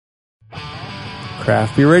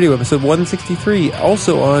Craft Beer Radio, episode 163,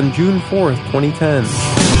 also on June 4th, 2010.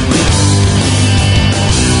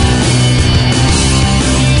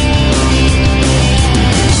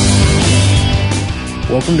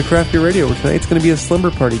 Welcome to Craft Beer Radio, where tonight's going to be a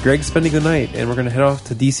slumber party. Greg's spending the night, and we're going to head off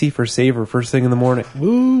to DC for Savor first thing in the morning.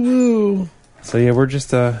 Woo-woo. So yeah, we're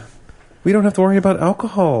just, we don't have to worry about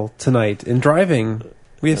alcohol tonight and driving.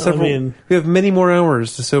 We have we have many more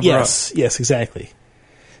hours to sober up. Yes, exactly.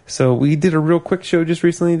 So we did a real quick show just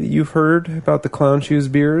recently that you've heard about the Clown Shoes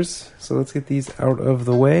beers. So let's get these out of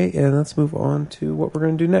the way, and let's move on to what we're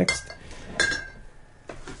going to do next.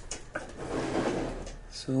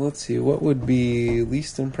 So let's see, what would be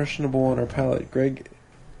least impressionable on our palate? Greg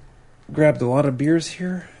grabbed a lot of beers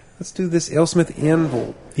here. Let's do this AleSmith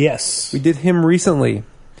Anvil. Yes. We did him recently,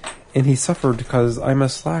 and he suffered because I'm a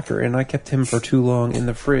slacker, and I kept him for too long in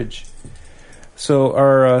the fridge. So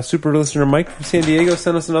our super listener Mike from San Diego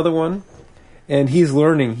sent us another one, and he's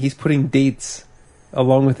learning. He's putting dates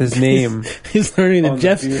along with his name. He's learning that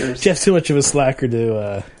Jeff's too much of a slacker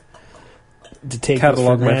to take this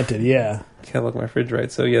for granted. Yeah. Catalog my fridge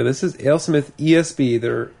right. So yeah, this is AleSmith ESB,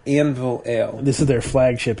 their Anvil Ale. This is their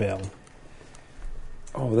flagship ale.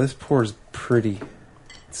 Oh, this pours pretty.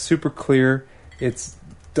 It's super clear. It's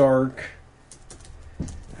dark.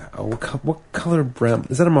 Oh, what color brown?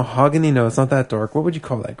 Is that a mahogany? No, it's not that dark. What would you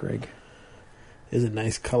call that, Greg? Is a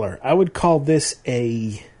nice color. I would call this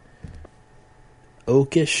a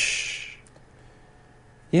oakish.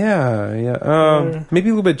 Yeah. Maybe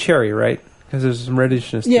a little bit cherry, right? Because there's some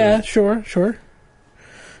reddishness to it. Yeah, sure.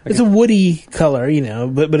 It's a woody color,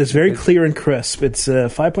 but it's very clear and crisp. It's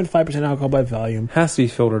 5.5% alcohol by volume. Has to be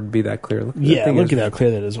filtered to be that clear. Look at how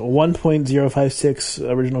clear that is. 1.056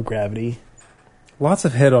 original gravity. Lots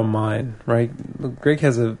of head on mine, right? Greg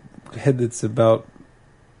has a head that's about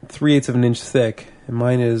 3/8 of an inch thick, and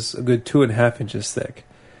mine is a good 2.5 inches thick.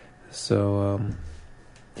 So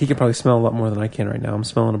he can probably smell a lot more than I can right now. I'm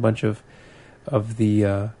smelling a bunch of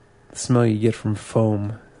the smell you get from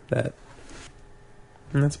foam.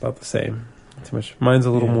 That's about the same. Not too much. Mine's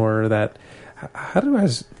a little more that.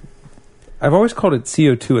 I've always called it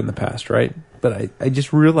CO2 in the past, right? But I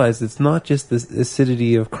just realized it's not just this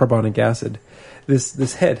acidity of carbonic acid.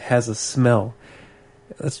 This head has a smell.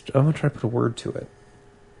 I'm going to try to put a word to it.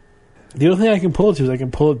 The only thing I can pull it to is I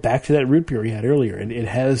can pull it back to that root beer we had earlier. And it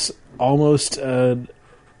has almost a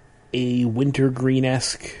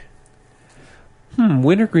wintergreen-esque.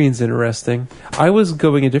 Wintergreen's interesting. I was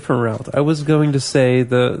going a different route. I was going to say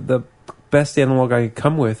the best analog I could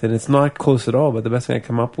come with, and it's not close at all, but the best thing I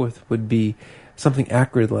come up with would be something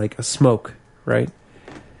acrid like a smoke, right?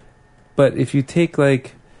 But if you take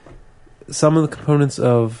like some of the components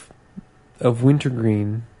of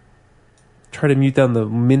wintergreen, try to mute down the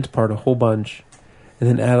mint part a whole bunch, and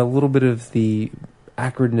then add a little bit of the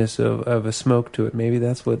acridness of a smoke to it. Maybe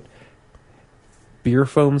that's what beer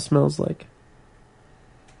foam smells like.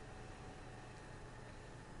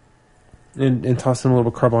 And toss in a little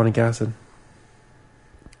bit of carbonic acid.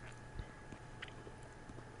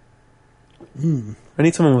 I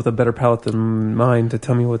need someone with a better palate than mine to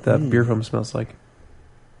tell me what that beer foam smells like.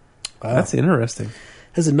 That's interesting.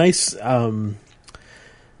 Has a nice kind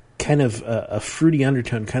of a fruity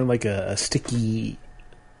undertone, kind of like a sticky,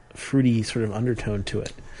 fruity sort of undertone to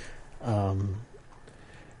it.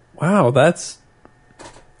 Wow, that's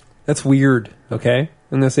weird, okay?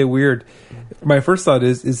 I'm going to say weird. My first thought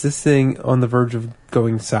is this thing on the verge of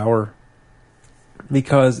going sour?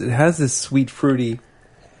 Because it has this sweet, fruity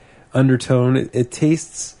undertone. It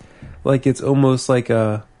tastes like it's almost like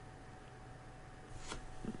a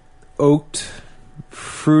oaked,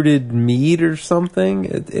 fruited mead or something.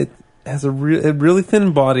 It has a really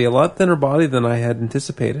thin body, a lot thinner body than I had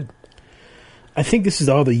anticipated. I think this is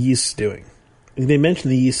all the yeast's doing. They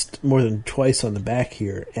mentioned the yeast more than twice on the back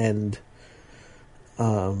here, and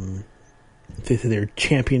they say their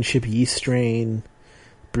championship yeast strain,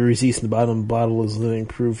 brewer's yeast in the bottom of the bottle is living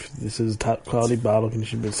proof. This is top quality bottle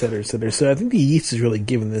condition, et cetera, et cetera. So I think the yeast is really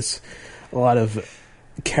giving this a lot of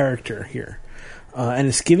character here, and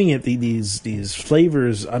it's giving it these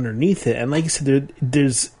flavors underneath it. And like you said,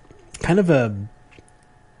 there's kind of it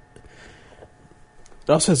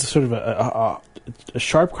also has a sort of a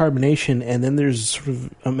sharp carbonation, and then there's sort of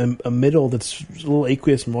a middle that's a little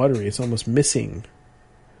aqueous and watery. It's almost missing.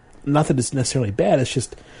 Not that it's necessarily bad. It's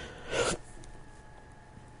just it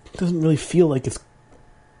doesn't really feel like it's.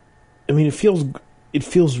 I mean, it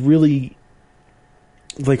feels really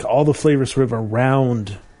like all the flavors sort of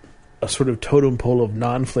around a sort of totem pole of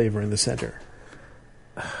non-flavor in the center.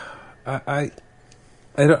 I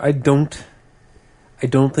don't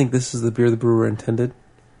think this is the beer the brewer intended.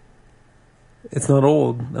 It's not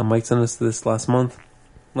old. Mike sent us this last month,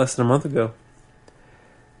 less than a month ago.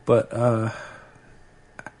 But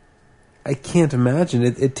I can't imagine.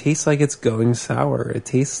 It tastes like it's going sour. It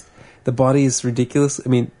tastes... The body is ridiculous. I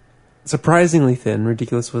mean, surprisingly thin.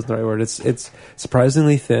 Ridiculous wasn't the right word. It's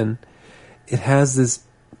surprisingly thin. It has this...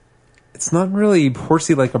 It's not really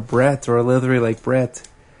horsey like a Brett or a leathery like Brett.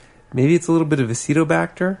 Maybe it's a little bit of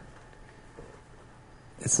Acetobacter.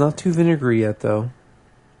 It's not too vinegary yet, though.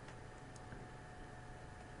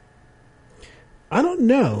 I don't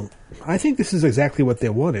know. I think this is exactly what they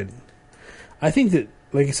wanted. I think that,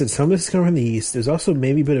 like I said, some of this is coming from the yeast. There's also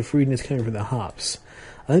maybe a bit of fruitiness coming from the hops.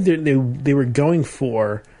 I think they were going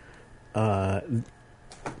for not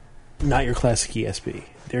your classic ESB.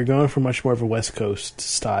 They're going for much more of a West Coast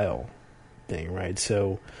style thing, right?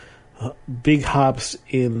 So big hops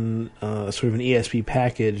in sort of an ESB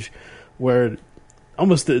package, where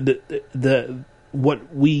almost the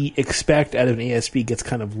what we expect out of an ESB gets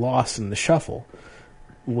kind of lost in the shuffle.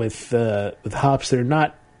 With hops, they're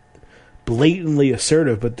not blatantly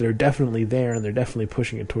assertive, but they're definitely there, and they're definitely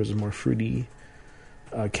pushing it towards a more fruity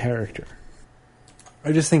character.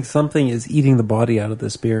 I just think something is eating the body out of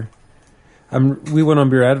this beer. We went on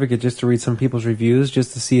Beer Advocate just to read some people's reviews,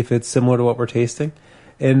 just to see if it's similar to what we're tasting.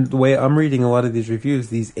 And the way I'm reading a lot of these reviews,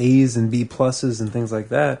 these A's and B pluses and things like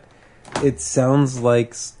that, it sounds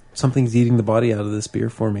like something's eating the body out of this beer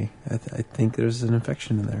for me. I think there's an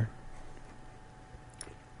infection in there.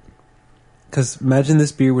 Because imagine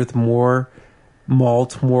this beer with more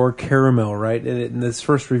malt, more caramel, right? And in this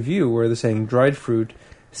first review where they're saying dried fruit,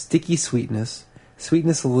 sticky sweetness,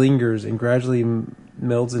 sweetness lingers and gradually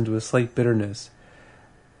melds into a slight bitterness.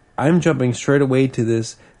 I'm jumping straight away to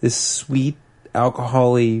this sweet,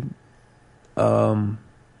 alcohol-y...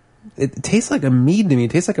 it tastes like a mead to me.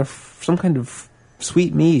 It tastes like some kind of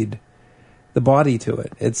sweet mead. The body to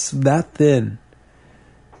it. It's that thin.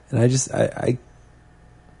 And I just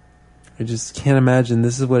can't imagine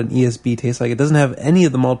this is what an ESB tastes like. It doesn't have any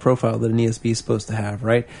of the malt profile that an ESB is supposed to have,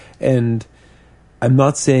 right? And I'm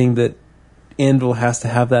not saying that Anvil has to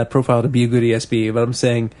have that profile to be a good ESB, but I'm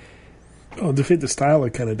saying... Oh, to fit the style,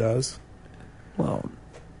 it kind of does. Well,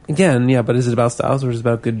 again, yeah, but is it about styles or is it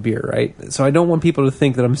about good beer, right? So I don't want people to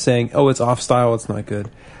think that I'm saying, oh, it's off style, it's not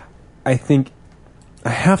good. I think I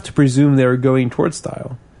have to presume they're going towards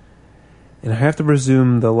style. And I have to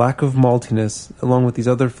presume the lack of maltiness, along with these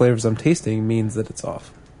other flavors I'm tasting, means that it's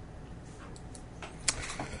off.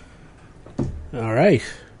 All right.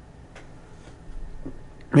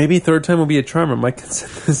 Maybe third time will be a charm. I might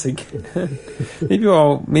send this again. maybe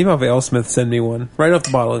I'll have Ale Smith send me one right off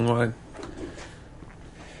the bottling line.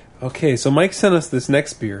 Okay, so Mike sent us this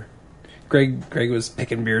next beer. Greg was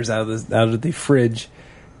picking beers out of the fridge.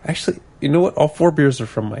 Actually, you know what? All 4 beers are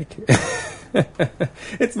from Mike.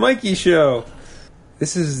 It's Mikey's show.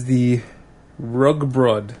 This is the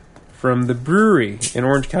Rugbrod from the brewery in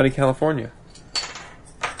Orange County, California.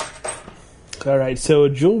 All right, so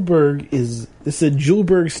this is a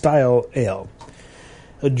Julberg style ale.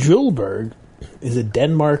 A Julberg is a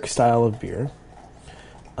Denmark style of beer.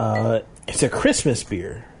 It's a Christmas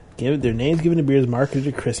beer. Their name's given to beers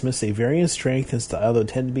marketed at Christmas. They vary in strength and style, though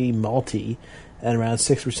tend to be malty and around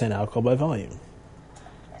 6% alcohol by volume.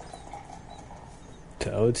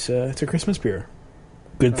 So it's a Christmas beer.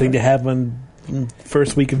 Good thing to have on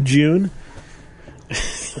first week of June.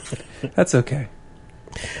 That's okay.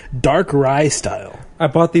 Dark rye style. I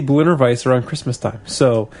bought the Berliner Weiss around Christmas time,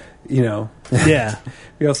 so Yeah.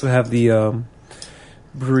 We also have the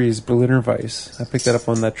brewery's Berliner Weiss. I picked that up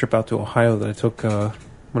on that trip out to Ohio that I took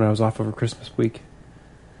when I was off over Christmas week.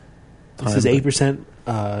 This is 8%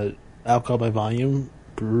 alcohol by volume.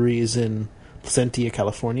 Brewery is in Placentia,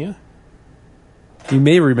 California. You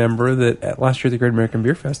may remember that at last year at the Great American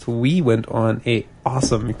Beer Fest, we went on a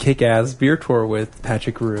awesome kick-ass beer tour with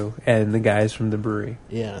Patrick Rue and the guys from the brewery.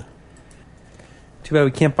 Yeah. Too bad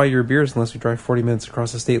we can't buy your beers unless we drive 40 minutes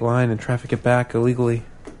across the state line and traffic it back illegally.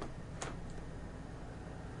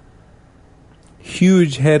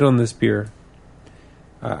 Huge head on this beer.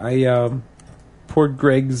 I poured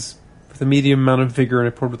Greg's with a medium amount of vigor and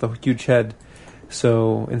I poured with a huge head.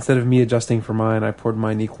 So instead of me adjusting for mine, I poured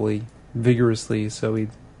mine equally vigorously, so we'd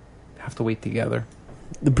have to wait together.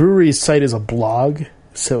 The brewery's site is a blog,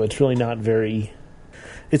 so it's really not very...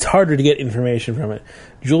 It's harder to get information from it.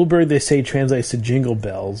 Julberg, they say, translates to jingle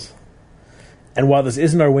bells. And while this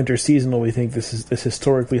isn't our winter seasonal, we think this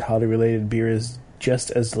historically holiday-related beer is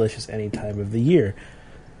just as delicious any time of the year.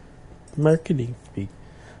 Marketing speak.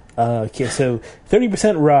 Okay, so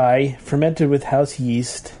 30% rye, fermented with house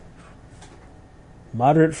yeast,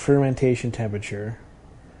 moderate fermentation temperature.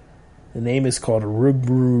 The name is called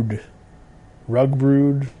Rugbrod.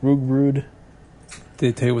 Rugbrud. Did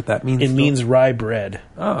they tell you what that means? It means rye bread.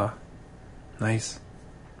 Ah, nice.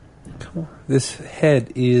 Come on. This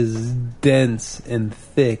head is dense and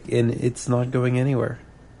thick, and it's not going anywhere.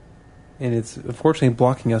 And it's unfortunately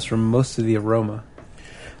blocking us from most of the aroma.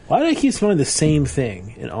 Why do I keep smelling the same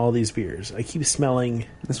thing in all these beers? I keep smelling...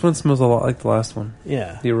 This one smells a lot like the last one.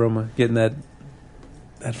 Yeah. The aroma. Getting that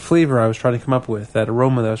flavor I was trying to come up with. That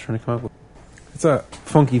aroma that I was trying to come up with. It's a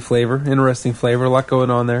funky flavor. Interesting flavor. A lot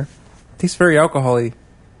going on there. Tastes very alcohol-y.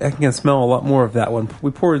 I can smell a lot more of that one.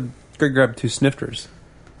 Greg grabbed 2 snifters.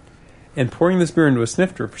 And pouring this beer into a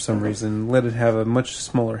snifter for some reason let it have a much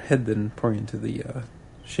smaller head than pouring into the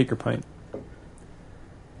shaker pint.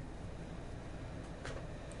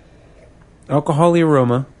 Alcohol-y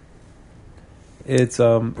aroma. It's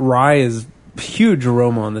rye is huge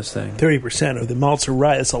aroma on this thing. 30% of the malts are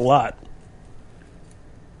rye. That's a lot.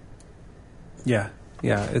 Yeah,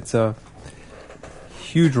 it's a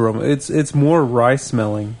huge aroma. It's more rye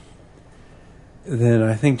smelling than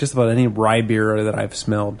I think just about any rye beer that I've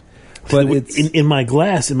smelled. But it's in my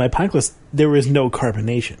glass, in my pint glass, there is no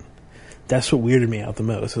carbonation. That's what weirded me out the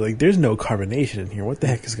most. So, like, there's no carbonation in here. What the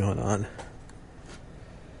heck is going on?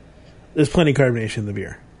 There's plenty of carbonation in the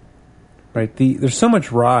beer. Right. There's so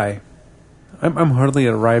much rye. I'm hardly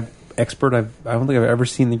a rye expert. I don't think I've ever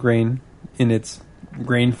seen the grain in its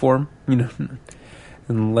grain form. And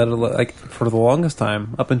like for the longest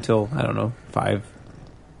time, up until I don't know 5,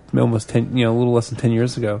 almost 10, a little less than 10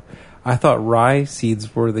 years ago, I thought rye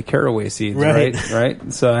seeds were the caraway seeds. Right.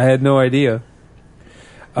 So I had no idea.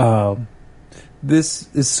 This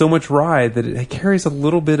is so much rye that it carries a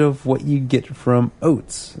little bit of what you get from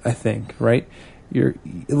oats, I think, right? A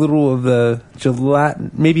little of the gelatin,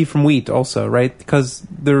 maybe from wheat also, right? Because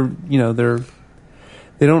they don't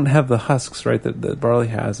have the husks, right, that barley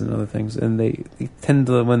has and other things, and they tend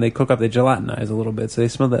to, when they cook up, they gelatinize a little bit, so they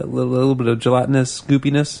smell that little bit of gelatinous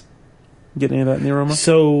goopiness. Get any of that in the aroma?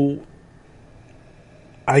 So,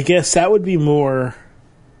 I guess that would be more...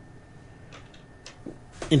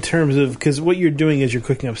 in terms of, because what you're doing is you're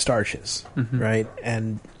cooking up starches, right?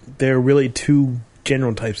 And there are really 2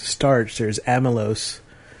 general types of starch. There's amylose,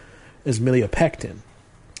 there's myliopectin.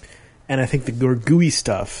 And I think the gooey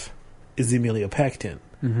stuff is the myliopectin.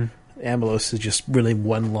 Amylose is just really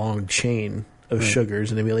one long chain of sugars,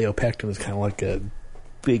 and the myliopectin is kind of like a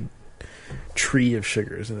big tree of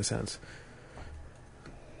sugars in a sense.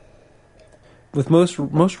 With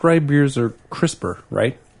most rye beers are crisper,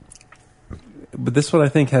 right? But this one I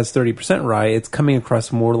think has 30% rye. It's coming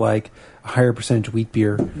across more like a higher percentage wheat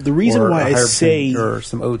beer. The reason why I say... or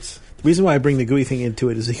some oats. The reason why I bring the gooey thing into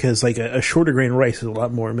it is because like a shorter grain rice is a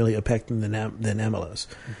lot more myliopectin than amylose.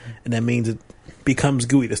 And that means it becomes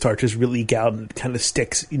gooey. The starches really leak out and it kind of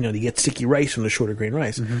sticks. You get sticky rice from the shorter grain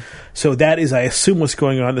rice. So that is, I assume, what's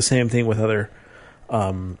going on. The same thing with other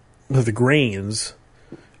grains,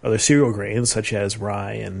 other cereal grains such as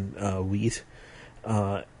rye and wheat.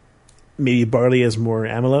 Maybe barley has more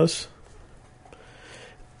amylose.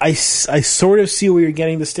 I sort of see where you're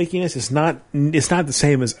getting the stickiness. It's not the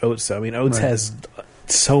same as oats, though. I mean, oats has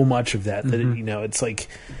so much of that it's like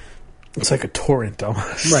a torrent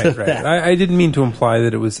almost. Right. I didn't mean to imply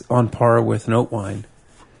that it was on par with an oat wine.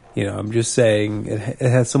 I'm just saying it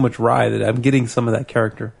has so much rye that I'm getting some of that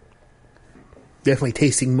character. Definitely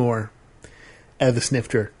tasting more out of the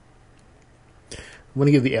snifter. I want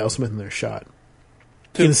to give the AleSmith another shot.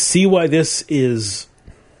 You can see why this is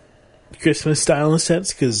Christmas style in a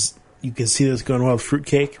sense, because you can see this going well with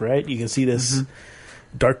fruitcake, right? You can see this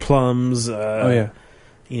dark plums,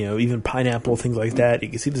 even pineapple, things like that. You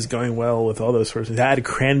can see this going well with all those sorts of things. I had a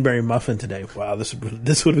cranberry muffin today. Wow,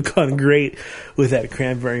 this would have gone great with that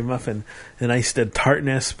cranberry muffin. A nice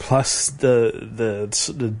tartness plus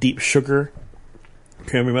the deep sugar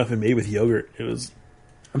cranberry muffin made with yogurt. It was.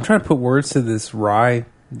 I'm trying to put words to this rye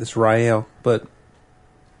ale, but.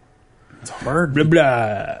 It's hard. Blah,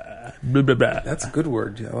 blah, blah, blah, blah. That's a good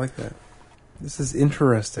word. Yeah, I like that. This is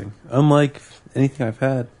interesting. Unlike anything I've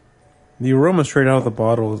had. The aroma straight out of the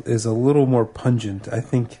bottle is a little more pungent. I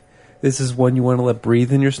think this is one you want to let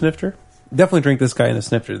breathe in your snifter. Definitely drink this guy in a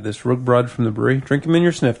snifter. This Rugbrud from the brewery. Drink him in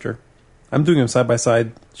your snifter. I'm doing them side by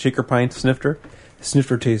side. Shaker pint snifter. The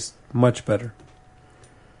snifter tastes much better.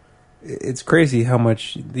 It's crazy how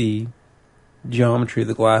much the geometry of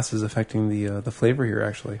the glass is affecting the flavor here,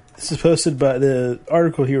 actually. This is posted by the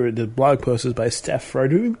article here, the blog post is by Steph Farrar.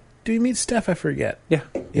 Do we meet Steph? I forget. Yeah.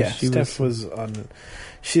 Steph was on.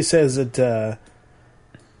 She says that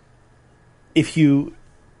if you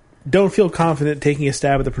don't feel confident taking a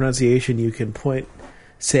stab at the pronunciation, you can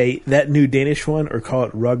say that new Danish one or call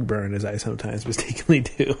it Rugburn, as I sometimes mistakenly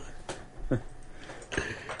do.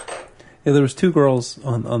 Yeah, there was two girls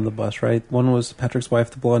on the bus, right? One was Patrick's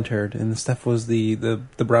wife, the blonde-haired, and Steph was the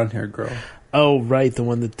brown-haired girl. Oh, right, the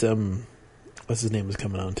one that what's his name was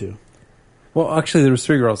coming on to. Well, actually, there was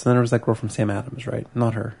three girls, and then there was that girl from Sam Adams, right?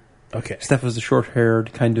 Not her. Okay, Steph was the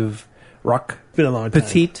short-haired, kind of rock, been a long time.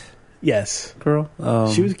 petite Yes, girl.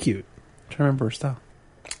 she was cute. I'm trying to remember her style.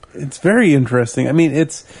 It's very interesting. I mean,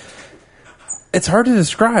 it's hard to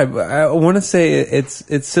describe. I want to say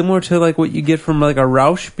it's similar to like what you get from like a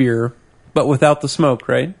Rausch beer, but without the smoke,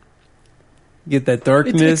 right? You get that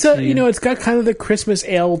darkness. It's got kind of the Christmas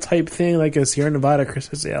ale type thing, like a Sierra Nevada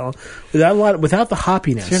Christmas ale, without the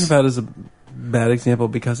hoppiness. Sierra Nevada is a bad example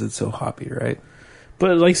because it's so hoppy, right?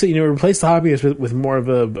 But like I said, replace the hoppiness with more of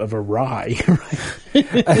a rye.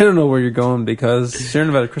 Right? I don't know where you're going because Sierra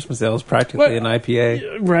Nevada Christmas Ale is practically an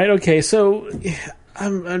IPA. Right, okay, so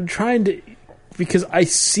I'm trying to, because I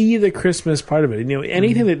see the Christmas part of it.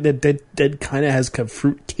 Anything that kind of has a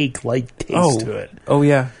fruitcake-like taste to it. Oh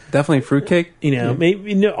yeah, definitely fruitcake.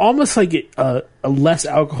 Maybe almost like a less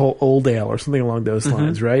alcohol old ale or something along those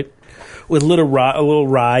lines, right? With a little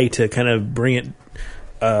rye to kind of bring it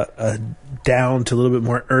down to a little bit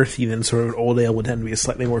more earthy than sort of an old ale would tend to be,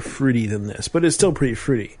 slightly more fruity than this, but it's still pretty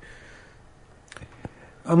fruity.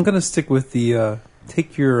 I'm gonna stick with the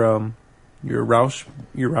take your Rausch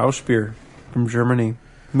beer from Germany,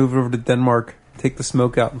 move it over to Denmark, take the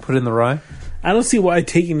smoke out, and put it in the rye. I don't see why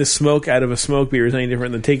taking the smoke out of a smoke beer is any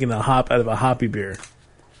different than taking the hop out of a hoppy beer.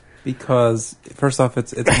 Because first off,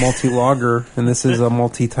 it's a multi-lager, and this is a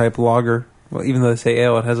multi-type lager. Well, even though they say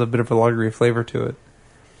ale, it has a bit of a lagery flavor to it.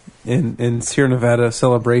 And Sierra Nevada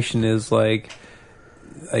Celebration is like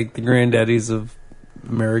the granddaddies of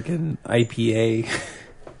American IPA.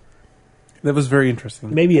 That was very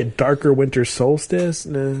interesting. Maybe a darker winter solstice?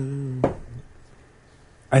 No.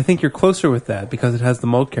 I think you're closer with that because it has the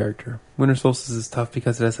malt character. Winter solstice is tough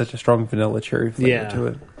because it has such a strong vanilla cherry flavor to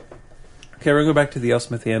it. Okay, we're going to go back to the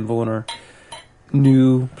AleSmith Anvil in our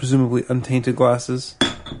new, presumably untainted glasses.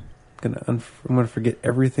 I'm gonna forget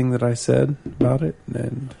everything that I said about it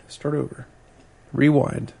and start over.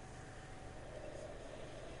 Rewind.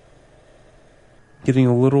 Getting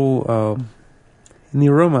a little in the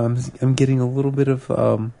aroma. I'm getting a little bit of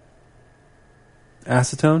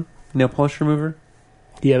acetone, nail polish remover.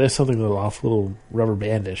 Yeah, there's something a little off, a little rubber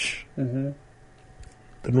bandish. Mm-hmm.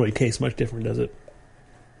 Doesn't really taste much different, does it?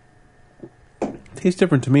 Tastes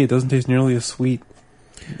different to me. It doesn't taste nearly as sweet.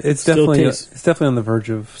 It's definitely on the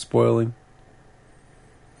verge of spoiling.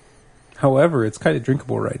 However, it's kind of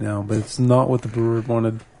drinkable right now, but it's not what the brewer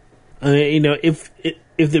wanted. If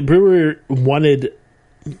the brewer wanted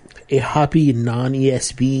a hoppy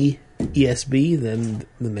non-ESB, then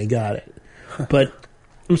they got it. But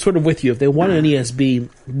I'm sort of with you. If they wanted an ESB,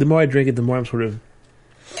 the more I drink it, the more I'm sort of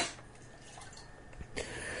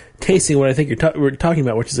tasting what I think we're talking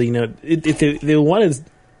about, which is if they wanted.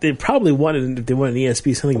 They probably wanted, if they wanted an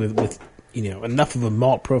ESB, something with enough of a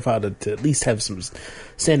malt profile to at least have some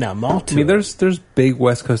standout malt to it. There's big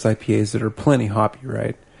West Coast IPAs that are plenty hoppy,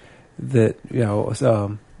 right? That,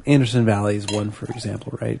 Anderson Valley is one, for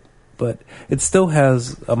example, right? But it still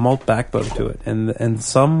has a malt backbone to it, and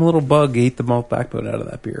some little bug ate the malt backbone out of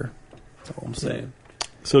that beer. That's all I'm saying.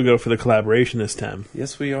 So we'll go for the collaboration this time.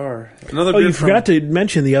 Yes, we are. You forgot to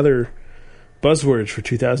mention the other buzzwords for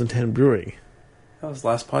 2010 brewing. That was the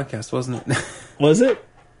last podcast, wasn't it? Was it?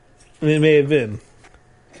 It may have been.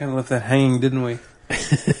 Kind of left that hanging, didn't we?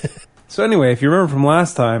 So anyway, if you remember from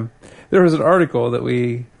last time, there was an article that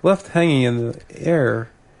we left hanging in the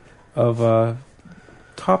air of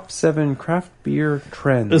top 7 craft beer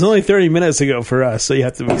trends. It was only 30 minutes ago for us, so you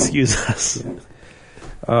have to excuse us.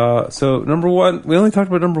 So number 1, we only talked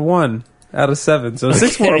about number 1 out of 7. So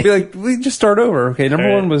 6 more. I'll be like, we just start over. Okay,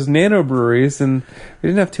 number 1 was nano breweries, and we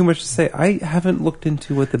didn't have too much to say. I haven't looked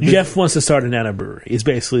into what the Jeff wants to start a nano brewery. Is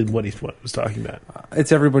basically what he was talking about.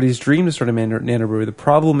 It's everybody's dream to start a nano brewery. The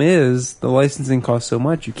problem is the licensing costs so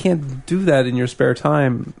much. You can't do that in your spare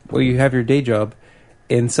time while you have your day job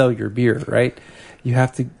and sell your beer, right? You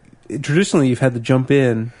have to. Traditionally, you've had to jump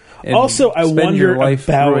in. And also, I wonder about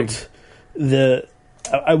brewing.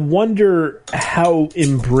 I wonder how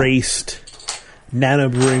embraced nano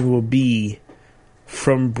brewing will be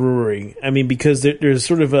from brewing. I mean, because there's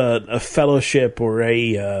sort of a fellowship or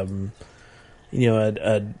an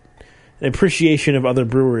appreciation of other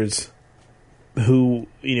brewers who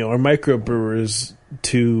are micro brewers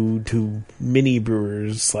to mini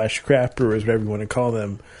brewers / craft brewers, whatever you want to call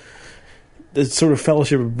them. The sort of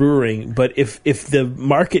fellowship of brewing, but if the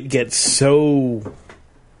market gets so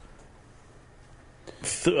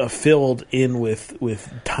filled in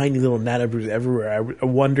with tiny little nano brews everywhere, I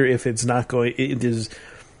wonder if it's not going. There's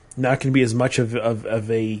not going to be as much of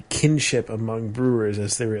a kinship among brewers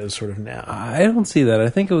as there is sort of now. I don't see that. I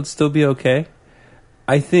think it would still be okay.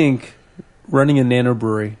 I think running a nano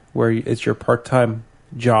brewery where it's your part-time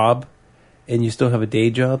job and you still have a day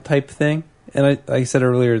job type thing, and like I said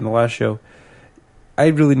earlier in the last show, I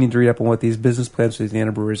really need to read up on what these business plans for these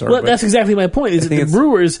nano breweries are. Well, that's exactly my point. Is that the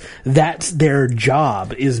brewers, that's their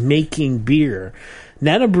job, is making beer.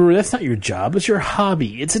 Nano brewer, that's not your job. It's your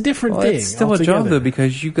hobby. It's a different thing. It's still altogether. a job, though,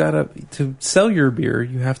 because you to sell your beer,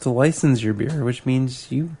 you have to license your beer, which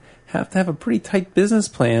means you have to have a pretty tight business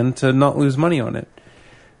plan to not lose money on it.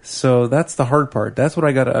 So that's the hard part. That's what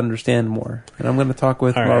I got to understand more. And I'm going to talk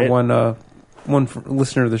with one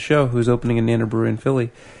listener of the show who's opening a nano brewery in Philly.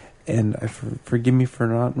 And forgive me for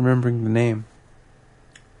not remembering the name.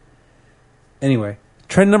 Anyway,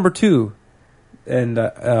 trend number 2. And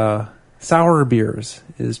sour beers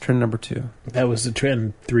is trend number 2. That was the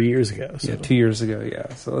trend 3 years ago. So. Yeah, 2 years ago,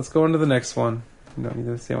 yeah. So let's go on to the next one. You don't need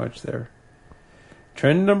to say much there.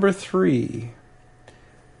 Trend number 3.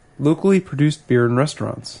 Locally produced beer in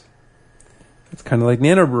restaurants. It's kind of like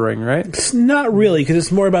nano brewing, right? It's not really, because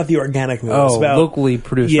it's more about the organic move. Oh, locally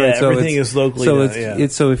produced, yeah, right? So everything is locally done.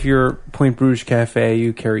 So if you're Point Bruges Cafe,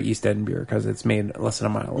 you carry East End beer because it's made less than a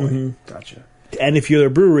mile away. Mm-hmm. Gotcha. And if you're a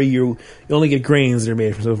brewery, you only get grains that are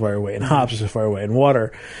made from so far away, and hops are so far away, and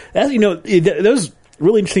water. That was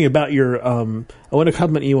really interesting about your. I want to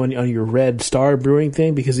compliment you on your Red Star Brewing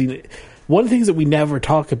thing, because one of the things that we never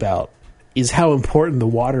talk about is how important the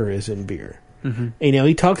water is in beer. Mm-hmm.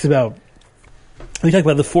 We talk about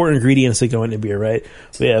the 4 ingredients that go into beer, right?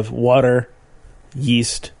 We have water,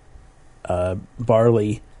 yeast,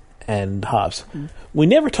 barley, and hops. Mm-hmm. We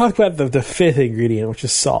never talk about the 5th ingredient, which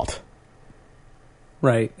is salt.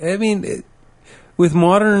 Right. I mean, with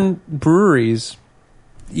modern breweries,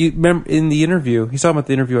 you remember in the interview, he's talking about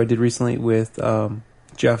the interview I did recently with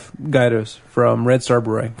Jeff Gaidos from Red Star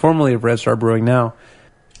Brewing, formerly of Red Star Brewing now.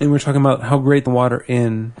 And we're talking about how great the water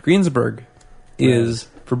in Greensburg is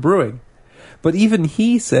for brewing. But even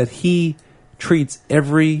he said he treats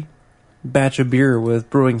every batch of beer with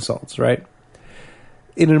brewing salts, right?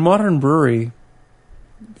 In a modern brewery,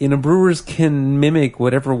 brewers can mimic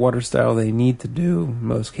whatever water style they need to do in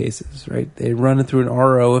most cases, right? They run it through an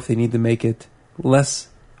RO if they need to make it less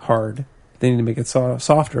hard. They need to make it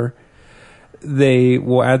softer. They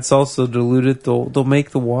will add salts, they'll dilute it, they'll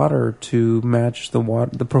make the water to match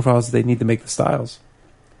the profiles they need to make the styles.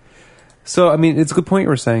 So, I mean, it's a good point you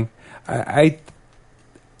were saying.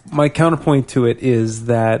 My counterpoint to it is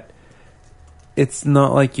that it's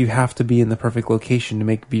not like you have to be in the perfect location to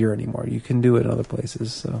make beer anymore. You can do it in other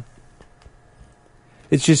places. So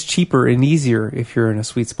it's just cheaper and easier if you're in a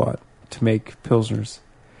sweet spot to make pilsners.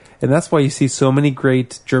 And that's why you see so many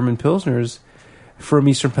great German pilsners from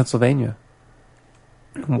eastern Pennsylvania.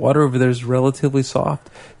 Water over there is relatively soft.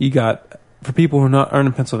 You got, for people who aren't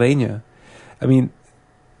in Pennsylvania, I mean,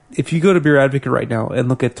 if you go to Beer Advocate right now and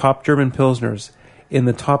look at top German pilsners, in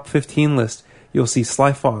the top 15 list, you'll see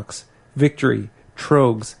Sly Fox, Victory,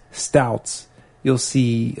 Trogs, Stouts. You'll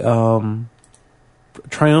see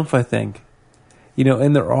Triumph, I think.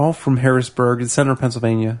 And they're all from Harrisburg, the center of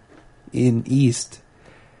Pennsylvania, in east.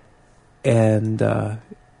 And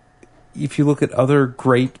if you look at other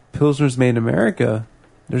great pilsners made in America,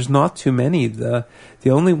 there's not too many. The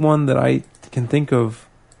only one that I can think of,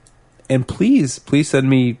 and please send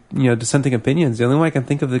me dissenting opinions. The only one I can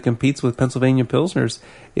think of that competes with Pennsylvania pilsners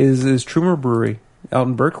is Trumer Brewery out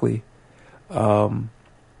in Berkeley. I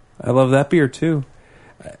love that beer too.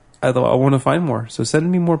 I want to find more. So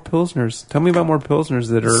send me more pilsners. Tell me about more pilsners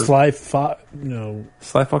that are Sly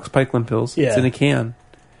Fox Pikeland Pils. Yeah. It's in a can.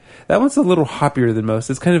 That one's a little hoppier than most.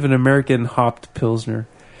 It's kind of an American hopped pilsner.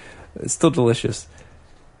 It's still delicious,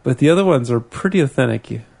 but the other ones are pretty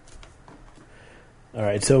authentic. All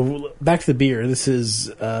right, so back to the beer. This is.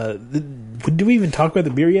 Did we even talk about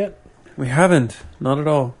the beer yet? We haven't. Not at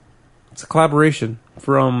all. It's a collaboration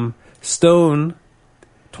from Stone,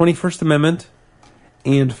 21st Amendment,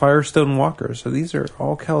 and Firestone Walker. So these are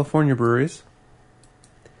all California breweries.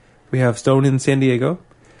 We have Stone in San Diego,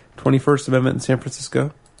 21st Amendment in San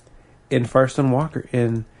Francisco, and Firestone Walker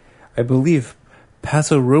in, I believe,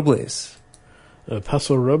 Paso Robles.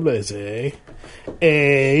 Paso Robles, eh?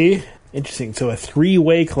 Interesting. So a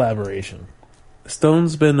 3-way collaboration.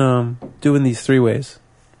 Stone's been doing these 3-ways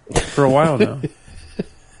for a while now.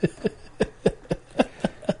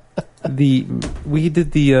 We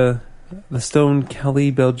did the Stone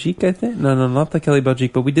Kelly Belgique, I think. No, not the Kelly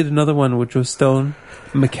Belgique, but we did another one which was Stone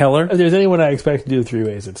McKellar. If there's anyone I expect to do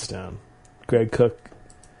 3-ways, it's Stone. Greg Cook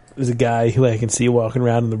is a guy who I can see walking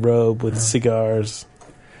around in the robe with cigars.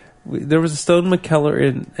 There was a Stone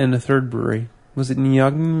McKellar in a third brewery. Was it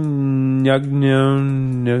Nyagno?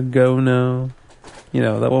 You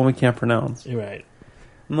know, that one we can't pronounce. You're right.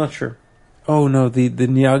 I'm not sure. Oh, no, the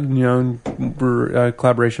Nyagno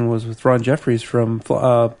collaboration was with Ron Jeffries from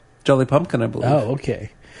Jolly Pumpkin, I believe. Oh,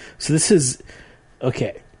 okay. So this is...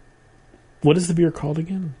 Okay. What is the beer called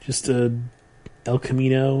again? Just a El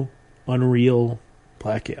Camino Unreal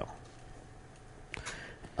Black Ale.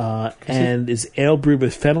 And is ale brewed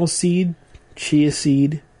with fennel seed, chia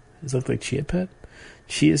seed... Does it look like chia pet?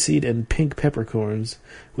 Chia seed and pink peppercorns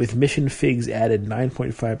with mission figs added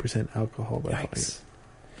 9.5% alcohol by volume.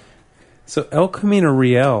 So El Camino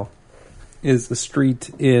Real is a street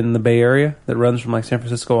in the Bay Area that runs from like San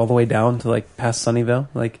Francisco all the way down to like past Sunnyvale.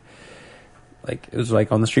 Like it was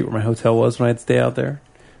like on the street where my hotel was when I'd stay out there.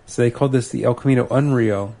 So they called this the El Camino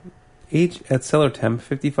Unreal. Aged at cellar temp,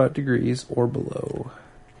 55 degrees or below.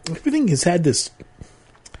 Everything has had this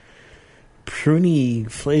pruny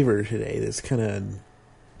flavor today. That's kind of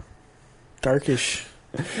darkish.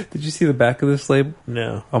 Did you see the back of this label?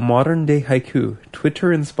 No. A modern day haiku,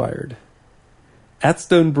 Twitter inspired. At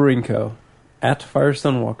Stone Brewing Co. At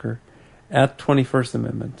Firestone Walker. At 21st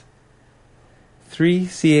Amendment. 3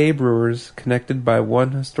 CA brewers connected by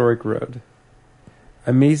one historic road.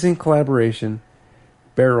 Amazing collaboration.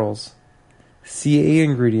 Barrels. CA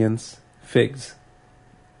ingredients. Figs.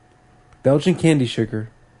 Belgian candy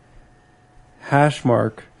sugar. Hash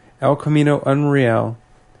mark El Camino Unreal.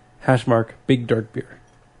 Hash mark Big Dark Beer.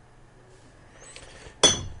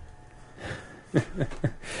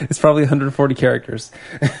 It's probably 140 characters.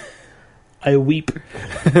 I weep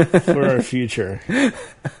for our future.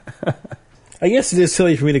 I guess it is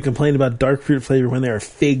silly for me to complain about dark fruit flavor when there are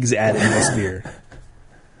figs added in this beer.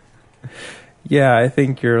 Yeah, I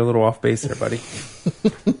think you're a little off base there, buddy.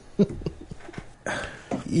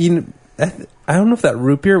 I don't know if that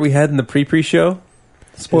root beer we had in the pre show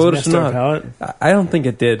spoiled us or not. I don't think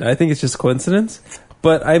it did. I think it's just coincidence.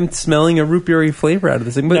 But I'm smelling a root beery flavor out of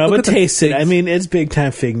this thing. But taste it. I mean, it's big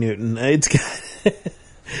time Fig Newton. It's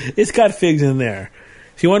got figs in there.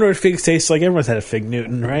 If you wonder what figs taste like, everyone's had a Fig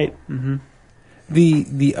Newton, right? Mm-hmm.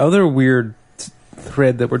 The other weird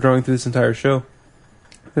thread that we're drawing through this entire show,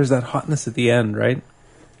 there's that hotness at the end, right?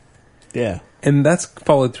 Yeah. And that's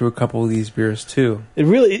followed through a couple of these beers too. It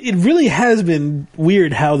really has been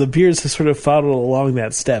weird how the beers have sort of followed along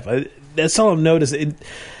that step. That's all I've noticed.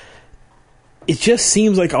 It just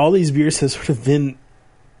seems like all these beers have sort of been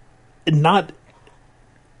not.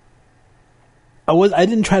 I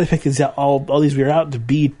didn't try to pick all these beers out to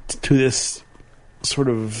be to this sort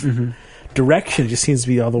of direction. It just seems to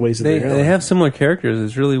be all the ways that they have similar characters.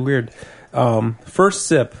 It's really weird. First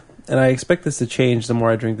sip. And I expect this to change the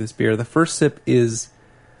more I drink this beer. The first sip is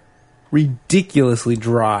ridiculously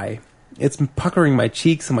dry. It's puckering my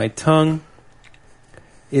cheeks and my tongue.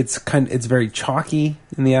 It's very chalky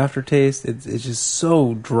in the aftertaste. It's just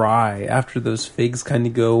so dry after those figs kind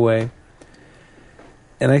of go away.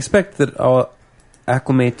 And I expect that I'll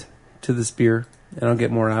acclimate to this beer and I'll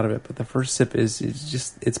get more out of it. But the first sip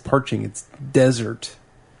it's parching. It's desert.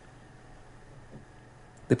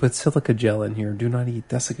 They put silica gel in here. Do not eat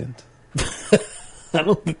desiccant. I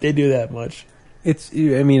don't think they do that much.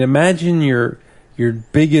 Imagine your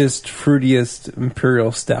biggest, fruitiest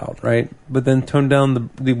imperial stout, right? But then tone down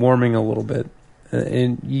the warming a little bit,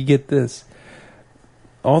 and you get this.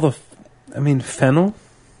 Fennel.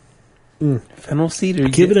 Fennel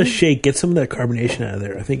seed. Give it a shake. Get some of that carbonation out of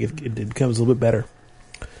there. I think it becomes a little bit better.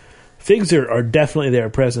 Figs are definitely there,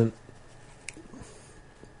 present.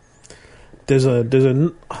 There's a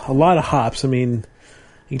lot of hops. I mean,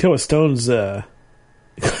 you can tell what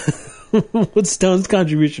Stone's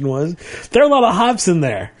contribution was. There are a lot of hops in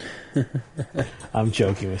there. I'm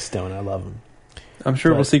joking with Stone. I love him. I'm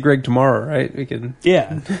sure we'll see Greg tomorrow, right? We can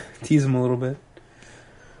tease him a little bit.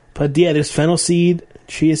 But yeah, there's fennel seed,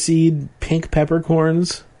 chia seed, pink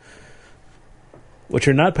peppercorns, which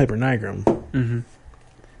are not Piper nigrum. Mm-hmm.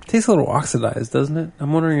 Tastes a little oxidized, doesn't it?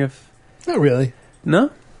 I'm wondering if... Not really.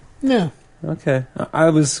 No? No. Okay. I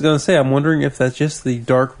was going to say, I'm wondering if that's just the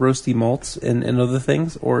dark roasty malts and other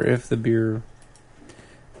things, or if the beer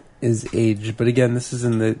is aged. But again, this is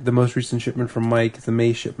in the most recent shipment from Mike, the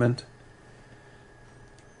May shipment.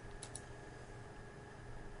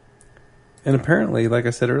 And apparently, like I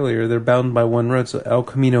said earlier, they're bound by one road, so El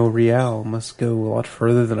Camino Real must go a lot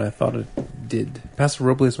further than I thought it did. Paso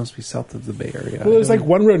Robles must be south of the Bay Area. Well, there's like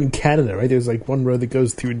one road in Canada, right? There's like one road that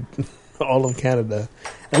goes through all of Canada.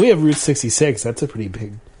 And we have Route 66. That's a pretty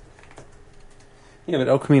big... Yeah, but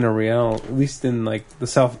El Camino Real, at least in like the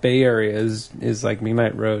South Bay Area, is like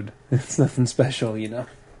McKnight Road. It's nothing special, you know?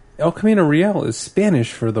 El Camino Real is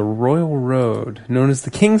Spanish for the Royal Road, known as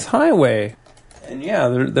the King's Highway. And yeah,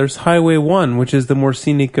 there's Highway 1, which is the more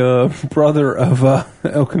scenic brother of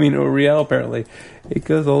El Camino Real, apparently. It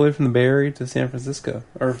goes all the way from the Bay Area to San Francisco,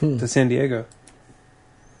 or to San Diego.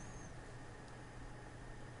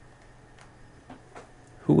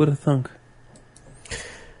 Who would have thunk?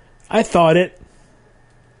 I thought it.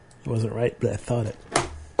 It wasn't right, but I thought it.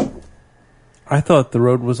 I thought the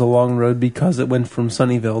road was a long road because it went from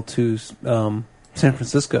Sunnyvale to San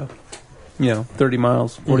Francisco. 30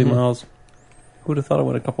 miles, 40 miles. Who would have thought it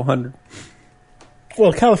went a couple hundred?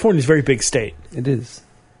 Well, California's a very big state. It is.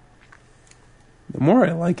 The more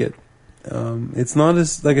I like it, it's not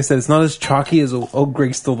as, like I said, it's not as chalky as, oh,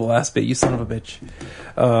 Greg stole the last bit, you son of a bitch.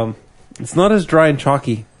 It's not as dry and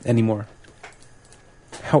chalky anymore.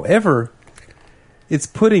 However, it's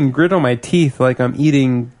putting grit on my teeth like I'm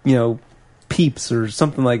eating, Peeps or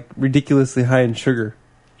something like ridiculously high in sugar.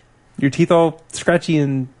 Your teeth all scratchy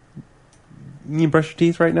and you brush your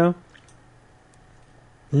teeth right now?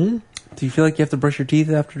 Do you feel like you have to brush your teeth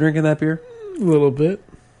after drinking that beer? A little bit.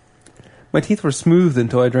 My teeth were smooth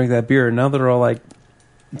until I drank that beer, and now they're all like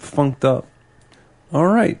funked up. All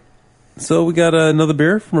right. So we got another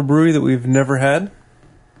beer from a brewery that we've never had.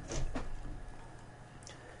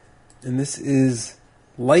 And this is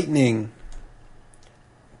Lightning.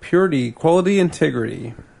 Purity, quality,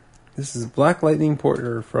 integrity. This is Black Lightning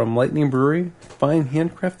Porter from Lightning Brewery. Fine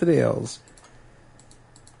handcrafted ales.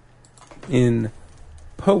 In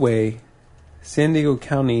Poway, San Diego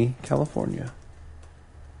County, California.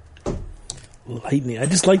 Lightning. I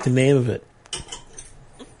just like the name of it.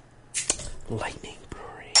 Lightning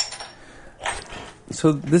Brewery.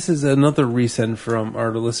 So this is another resend from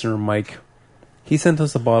our listener, Mike. He sent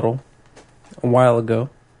us a bottle a while ago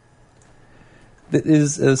that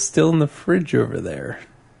is still in the fridge over there.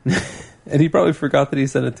 And he probably forgot that he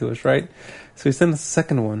sent it to us, right? So he sent us a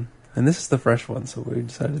second one. And this is the fresh one, so we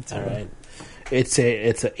decided to... All right. It's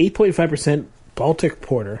a 8.5% Baltic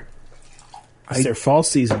Porter. It's their fall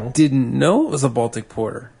seasonal. Didn't know it was a Baltic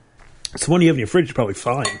Porter. It's the one you have in your fridge is probably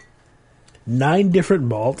fine. 9 different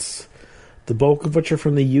malts, the bulk of which are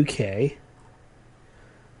from the UK.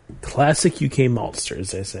 Classic UK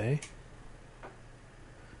maltsters, they say.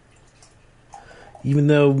 Even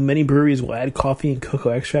though many breweries will add coffee and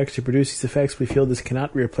cocoa extracts to produce these effects, we feel this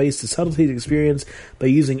cannot replace the subtleties experienced by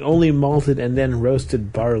using only malted and then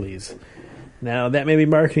roasted barleys. Now, that may be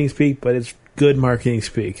marketing speak, but it's good marketing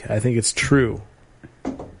speak. I think it's true.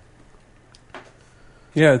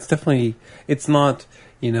 Yeah, it's definitely... It's not,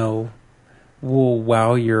 will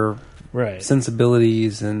wow your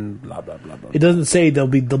sensibilities and blah, blah, blah, blah. It doesn't say they'll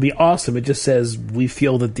be awesome. It just says we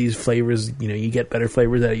feel that these flavors, you get better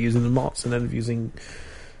flavors out of using the malts instead of using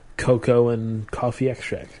cocoa and coffee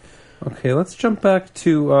extract. Okay, let's jump back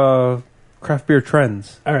to craft beer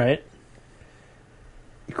trends. All right.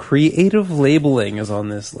 Creative labeling is on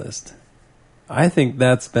this list. I think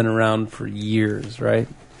that's been around for years, right?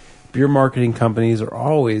 Beer marketing companies are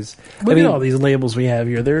always... Look at all these labels we have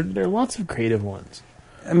here. There are lots of creative ones.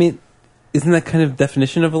 I mean, isn't that kind of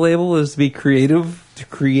definition of a label is to be creative, to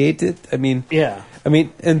create it? Yeah.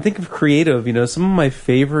 And think of creative, some of my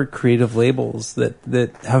favorite creative labels that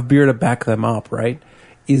have beer to back them up, right,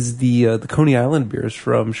 is the Coney Island beers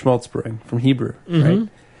from Schmaltz Brewing, from Hebrew, right?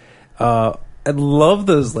 I love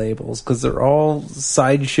those labels because they're all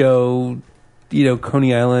sideshow,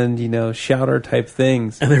 Coney Island, shouter type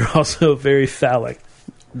things. And they're also very phallic.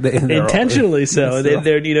 Intentionally so.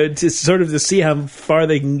 They're just sort of to see how far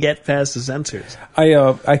they can get past the censors.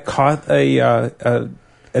 I caught a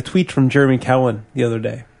tweet from Jeremy Cowan the other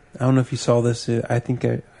day. I don't know if you saw this. I think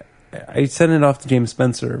I sent it off to James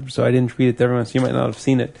Spencer, so I didn't tweet it to everyone, so you might not have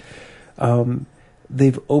seen it.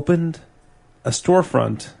 They've opened a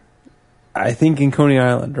storefront, I think in Coney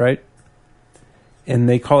Island, right? And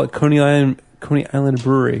they call it Coney Island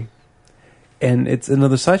Brewery. And it's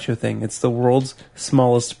another sideshow thing. It's the world's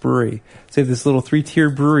smallest brewery. So they have this little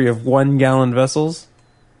 3-tier brewery of 1-gallon vessels,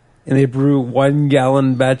 and they brew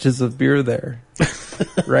 1-gallon batches of beer there.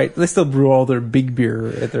 Right? They still brew all their big beer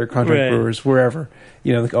at their contract brewers, wherever.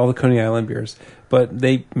 All the Coney Island beers. But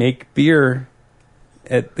they make beer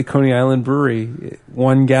at the Coney Island Brewery,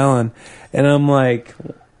 1 gallon. And I'm like,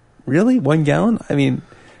 really? 1 gallon?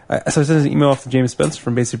 So I sent an email off to James Spencer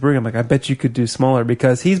from Basic Brewing. I'm like, I bet you could do smaller,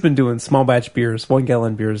 because he's been doing small batch beers, 1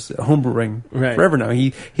 gallon beers, home brewing forever now.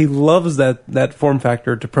 He loves that form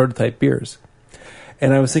factor to prototype beers.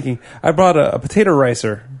 And I was thinking, I brought a potato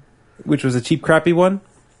ricer, which was a cheap, crappy one,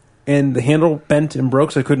 and the handle bent and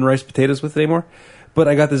broke, so I couldn't rice potatoes with it anymore. But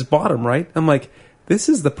I got this bottom, right? I'm like, this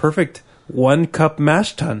is the perfect 1 cup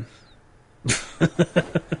mash tun.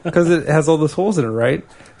 because it has all those holes in it, right?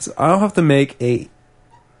 So I'll have to make an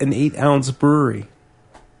 8-ounce brewery.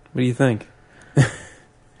 What do you think?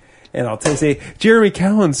 And I'll say, Jeremy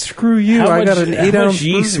Callan, screw you! I got an 8-ounce. How much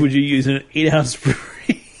yeast would you use in an 8-ounce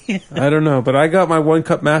brewery? I don't know, but I got my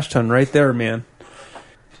 1-cup mash tun right there, man.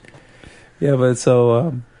 Yeah, but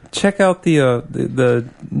so check out the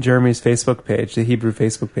Jeremy's Facebook page, the Hebrew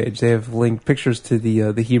Facebook page. They have linked pictures to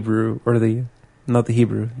the Hebrew, or the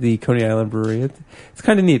Coney Island Brewery. It's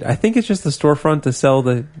kind of neat. I think it's just the storefront to sell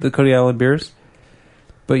the Coney Island beers.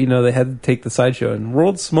 But, they had to take the sideshow and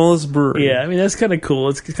world's smallest brewery. Yeah, I mean, that's kind of cool.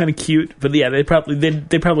 It's kind of cute. But yeah, they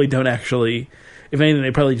probably don't actually, if anything,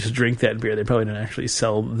 they probably just drink that beer. They probably don't actually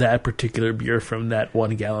sell that particular beer from that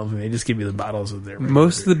 1 gallon. They just give you the bottles of their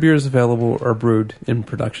Most of the beers available are brewed in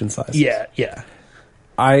production sizes. Yeah.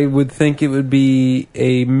 I would think it would be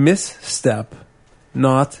a misstep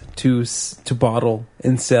not to bottle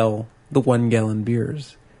and sell the 1 gallon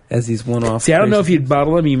beers as these one-off. See, I don't know if you'd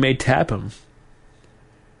bottle them. You may tap them.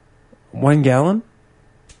 1 gallon?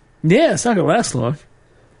 Yeah, it's not going to last long.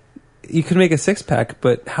 You could make a 6-pack,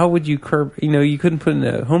 but how would you curb? You couldn't put in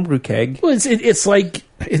a homebrew keg. Well, it's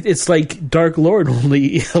like Dark Lord,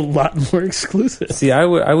 only a lot more exclusive. See, I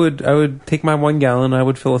would take my 1 gallon, I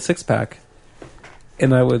would fill a 6-pack,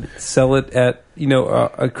 and I would sell it at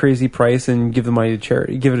a crazy price and give the money to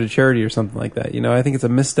charity, give it to charity or something like that. I think it's a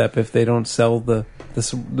misstep if they don't sell the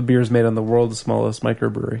beers made on the world's smallest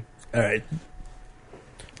microbrewery. All right.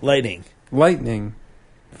 Lightning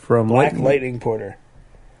from Black Lightning Porter.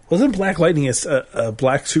 Wasn't Black Lightning a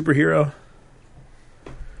black superhero?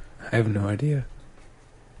 I have no idea.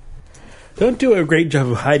 Don't do a great job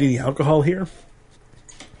of hiding the alcohol here.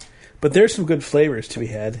 But there's some good flavors to be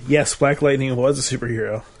had. Yes, Black Lightning was a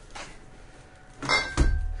superhero.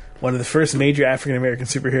 One of the first major African American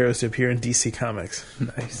superheroes to appear in DC Comics.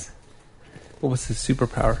 Nice. What was his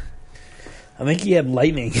superpower? I think he had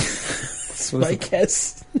lightning. That's my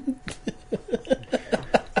guess.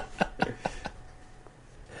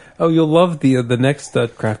 Oh, you'll love the next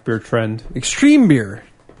craft beer trend, extreme beer.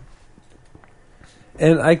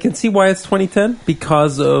 And I can see why it's 2010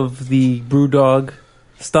 because of the BrewDog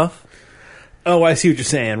stuff. Oh, I see what you're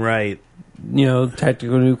saying. Right.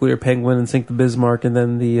 Tactical Nuclear Penguin and Sink the Bismarck, and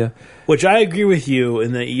then the which I agree with you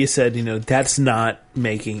in that you said that's not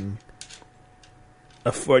making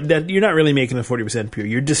that you're not really making a 40% pure.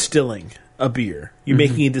 You're distilling a beer. You're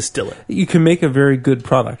making a distillate. You can make a very good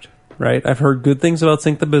product, right? I've heard good things about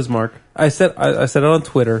Sink the Bismarck. I said it on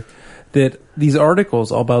Twitter that these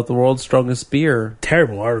articles all about the world's strongest beer.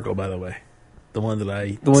 Terrible article, by the way. The one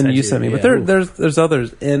you sent me, yeah. But there's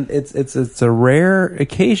others, and it's a rare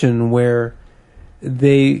occasion where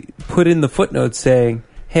they put in the footnote saying,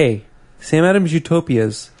 "Hey, Sam Adams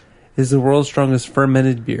Utopias is the world's strongest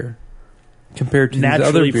fermented beer compared to naturally these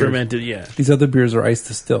other beers. Fermented. Yeah, these other beers are ice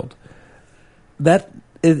distilled."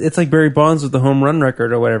 It's like Barry Bonds with the home run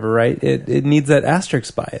record or whatever, right? It needs that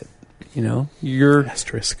asterisk by it. You're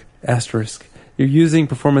asterisk. You're using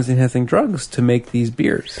performance-enhancing drugs to make these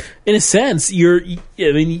beers. In a sense,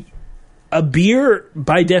 a beer,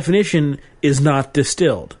 by definition, is not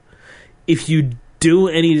distilled. If you do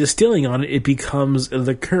any distilling on it, it becomes a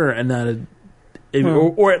liqueur and not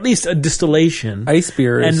or at least a distillation. Ice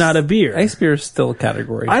beer and not a beer. Ice beer is still a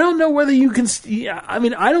category. I don't know whether you can. I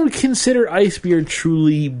don't consider ice beer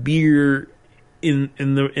truly beer in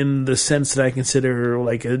the sense that I consider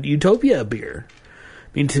like a Utopia beer.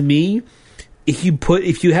 To me,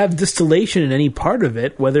 if you have distillation in any part of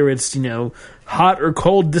it, whether it's hot or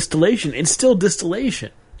cold distillation, it's still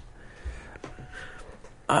distillation.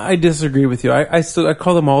 I disagree with you. I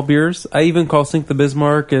call them all beers. I even call Sink the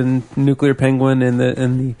Bismarck and Nuclear Penguin and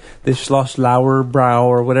the Schloss Lauerbrau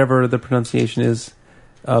or whatever the pronunciation is,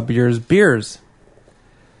 beers.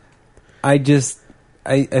 I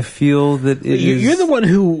feel that You're the one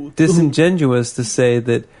who disingenuous to say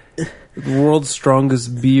that the world's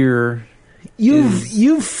strongest beer.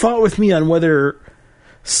 You've fought with me on whether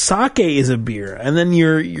sake is a beer, and then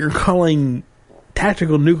you're calling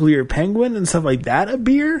Tactical Nuclear Penguin and stuff like that a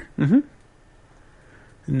beer? Mm-hmm.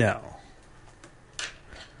 No.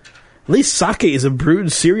 At least sake is a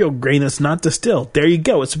brewed cereal grain that's not distilled. There you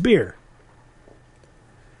go. It's a beer.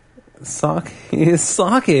 Sake is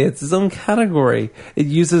sake. It's its own category. It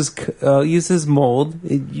uses mold.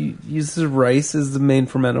 It uses rice as the main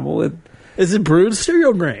fermentable. Is it brewed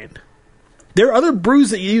cereal grain? There are other brews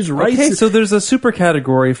that use rice. Okay, so there's a super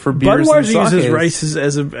category for beers. Budweiser uses rice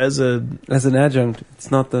as an adjunct.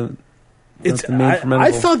 It's not the main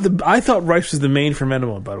fermentable. I thought rice was the main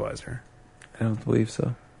fermentable in Budweiser. I don't believe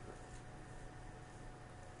so.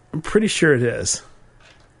 I'm pretty sure it is.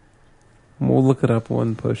 We'll look it up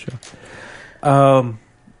one post show.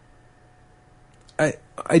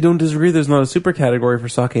 I don't disagree. There's not a super category for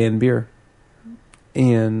sake and beer,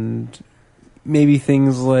 and maybe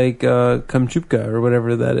things like kamchupka or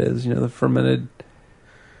whatever that is. The fermented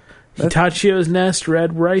Hitachio's Nest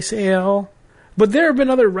Red Rice Ale. But there have been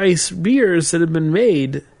other rice beers that have been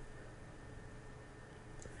made.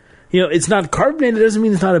 It's not carbonated. It doesn't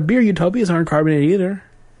mean it's not a beer. Utopias aren't carbonated either.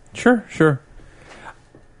 Sure.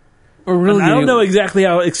 I don't know exactly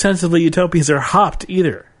how extensively Utopias are hopped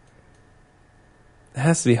either. It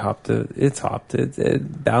has to be hopped. It's hopped.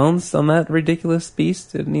 It balanced on that ridiculous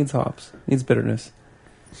beast. It needs hops. It needs bitterness.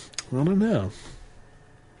 I don't know.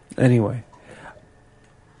 Anyway,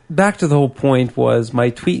 back to the whole point was, my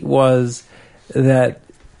tweet was that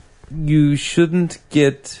you shouldn't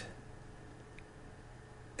get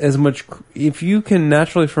as much... If you can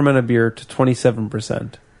naturally ferment a beer to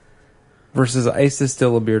 27% versus ice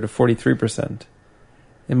distill a beer to 43%,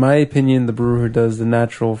 in my opinion, the brewer who does the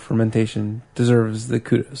natural fermentation deserves the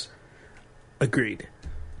kudos. Agreed.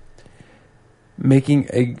 Making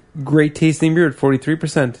a great tasting beer at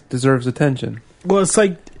 43% deserves attention. Well,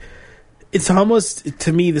 it's almost,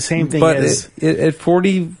 to me, the same thing as... At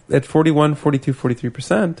 41, 42,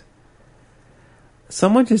 43%,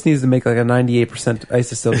 someone just needs to make like a 98% ice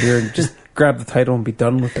distilled beer and just grab the title and be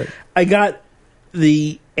done with it. I got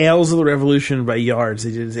the Ales of the Revolution by Yards.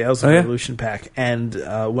 They did his Ales of the Revolution pack, and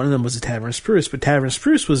one of them was a Tavern Spruce, but Tavern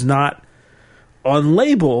Spruce was not on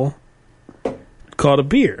label called a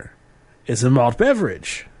beer. It's a malt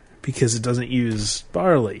beverage because it doesn't use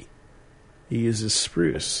barley. It uses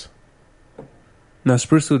spruce. Now,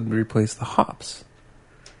 spruce would replace the hops.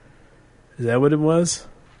 Is that what it was?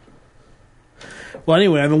 Well,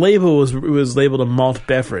 anyway, on the label it was labeled a malt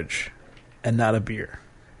beverage and not a beer.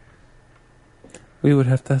 We would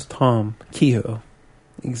have to ask Tom Kehoe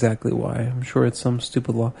exactly why. I'm sure it's some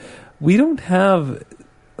stupid law. We don't have...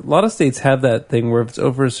 A lot of states have that thing where if it's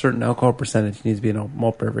over a certain alcohol percentage, it needs to be a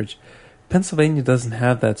malt beverage. Pennsylvania doesn't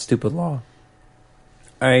have that stupid law.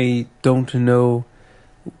 I don't know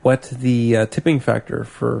what the tipping factor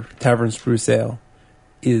for Tavern Spruce Ale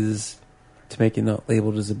is to make it not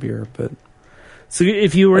labeled as a beer, but... So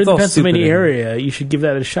if you were in the Pennsylvania area, you should give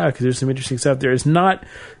that a shot because there's some interesting stuff there. It's not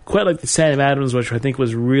quite like the Sam Adams, which I think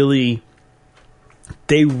was really...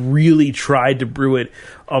 They really tried to brew it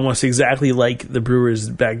almost exactly like the brewers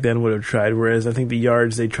back then would have tried, whereas I think the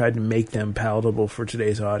Yards, they tried to make them palatable for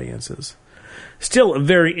today's audiences. Still a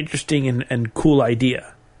very interesting and cool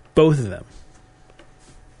idea. Both of them.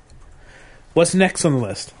 What's next on the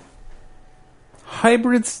list?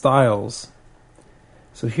 Hybrid styles.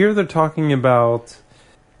 So here they're talking about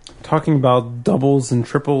doubles and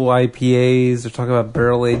triple IPAs. They're talking about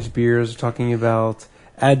barrel-aged beers. They're talking about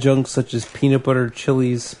adjuncts such as peanut butter,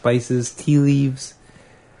 chilies, spices, tea leaves,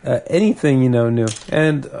 anything, new.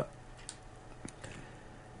 And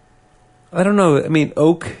I don't know. I mean,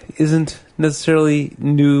 oak isn't necessarily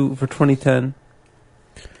new for 2010.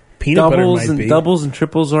 Peanut butter might be. Doubles and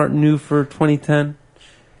triples aren't new for 2010.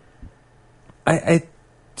 I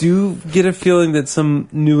do get a feeling that some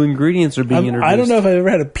new ingredients are being introduced. I don't know if I've ever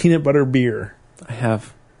had a peanut butter beer. I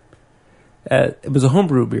have. It was a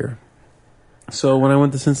homebrew beer. So when I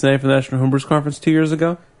went to Cincinnati for the National Homebrewers Conference 2 years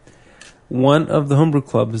ago, one of the homebrew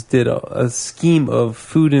clubs did a scheme of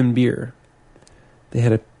food and beer. They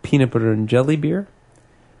had a peanut butter and jelly beer.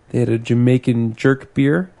 They had a Jamaican jerk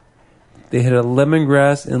beer. They had a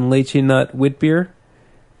lemongrass and leche nut wit beer.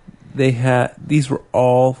 These were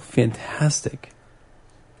all fantastic.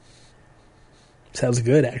 Sounds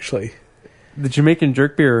good, actually. The Jamaican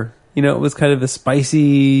jerk beer, it was kind of a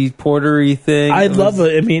spicy, portery thing. I love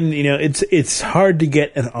it. I mean, it's hard to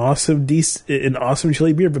get an awesome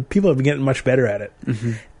chili beer, but people have been getting much better at it.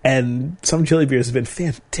 Mm-hmm. And some chili beers have been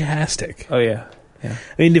fantastic. Oh, yeah. I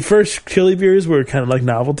mean, the first chili beers were kind of like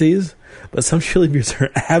novelties, but some chili beers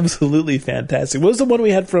are absolutely fantastic. What was the one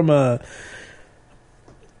we had from the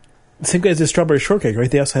same guys as Strawberry Shortcake,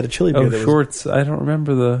 right? They also had a chili beer. Shorts. I don't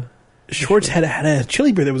remember the... Shorts had a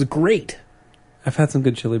chili beer that was great. I've had some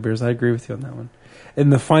good chili beers. I agree with you on that one.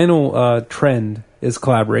 And the final trend is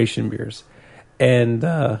collaboration beers. And,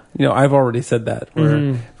 I've already said that,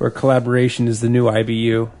 where collaboration is the new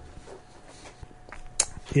IBU.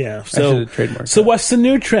 Yeah. So what's the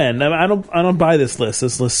new trend? I don't buy this list.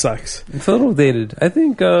 This list sucks. It's a little dated. I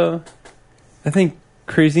think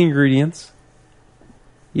crazy ingredients.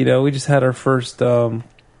 We just had our first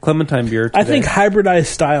Clementine beer today. I think hybridized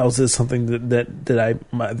styles is something that I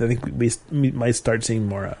think we might start seeing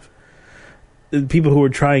more of. People who are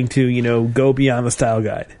trying to go beyond the style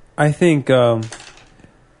guide. I think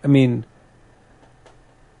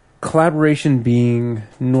Collaboration being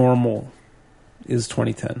normal is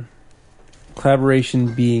 2010.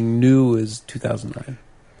 Collaboration being new is 2009.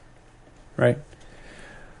 Right?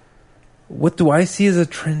 What do I see as a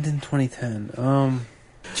trend in 2010?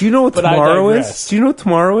 Do you know what tomorrow is? Do you know what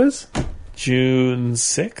tomorrow is? June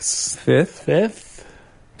 6th? 5th?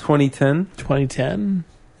 2010. 2010?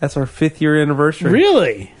 That's our 5th year anniversary.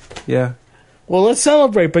 Really? Yeah. Well, let's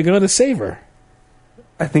celebrate by going to Savor.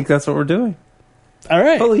 I think that's what we're doing. All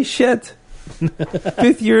right. Holy shit.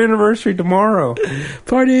 5th year anniversary tomorrow.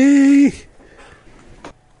 Party!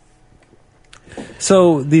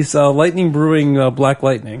 So, these Lightning Brewing Black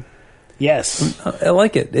Lightning. Yes. I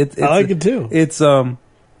like it. I like it too.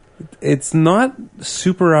 It's not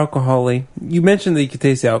super alcoholic. You mentioned that you could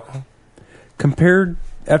taste the alcohol. Compared,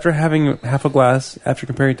 after having half a glass, after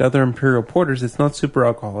comparing it to other Imperial Porters, it's not super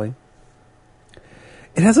alcoholic.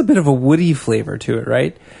 It has a bit of a woody flavor to it,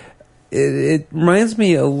 right? It reminds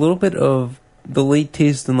me a little bit of the late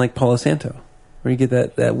taste in like Palo Santo, where you get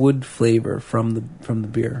that wood flavor from the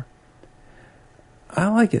beer. I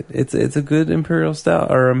like it. It's a good Imperial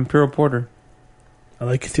Stout or Imperial Porter. I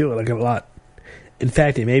like it too. I like it a lot. In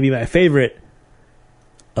fact, it may be my favorite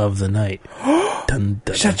of the night. Dun,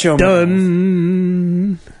 dun, Shut your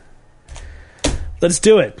dun. Let's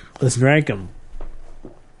do it. Let's rank them.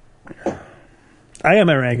 I got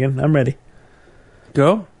my ranking. I'm ready.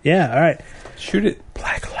 Go? Yeah, all right. Shoot it.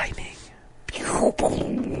 Black Lightning.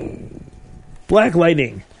 Black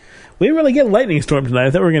Lightning. We didn't really get a lightning storm tonight.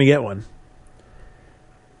 I thought we were going to get one.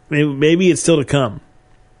 Maybe it's still to come.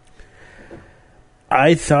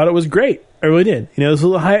 I thought it was great. I really did. You know, it was a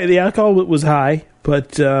little high. The alcohol was high,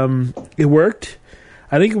 but it worked.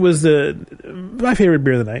 I think it was my favorite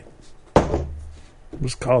beer of the night.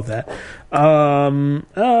 Let's call it that.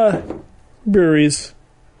 Breweries.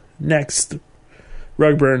 Next.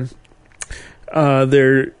 Rugburn.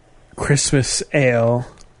 Their Christmas ale.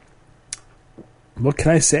 What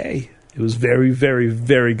can I say? It was very, very,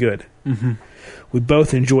 very good. Mm-hmm. We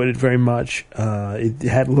both enjoyed it very much. It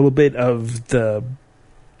had a little bit of the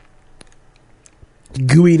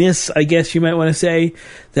gooiness, I guess you might want to say,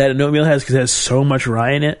 that an oatmeal has because it has so much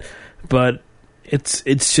rye in it. But it's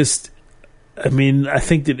just, I mean, I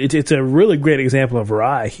think that it's a really great example of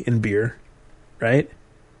rye in beer, right?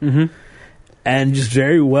 Mm-hmm. And just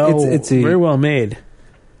very well, very well made.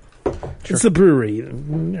 Sure. It's the brewery;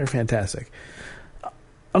 they're fantastic.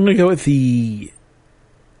 I'm going to go with the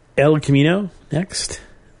El Camino next.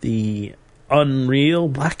 The Unreal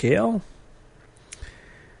Black Ale.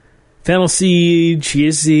 Fennel seed,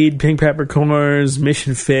 chia seed, pink peppercorns,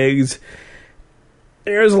 mission figs.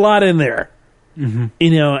 There's a lot in there. Mm-hmm.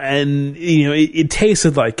 You know, and you know, it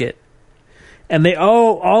tasted like it. And they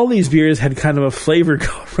all these beers had kind of a flavor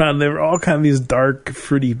go around. They were all kind of these dark,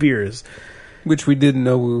 fruity beers. Which we didn't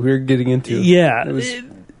know we were getting into. Yeah. It was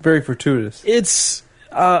very fortuitous. It's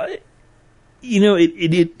you know,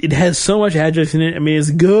 it has so much adjectives in it. I mean,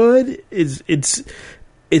 it's good.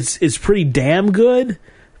 It's pretty damn good,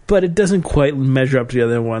 but it doesn't quite measure up to the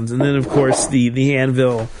other ones. And then, of course, the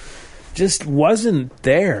Anvil just wasn't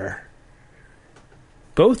there.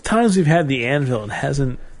 Both times we've had the Anvil, it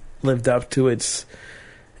hasn't lived up to its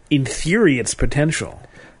potential.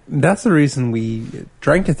 That's the reason we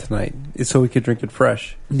drank it tonight, is so we could drink it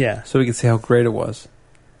fresh. Yeah. So we could see how great it was.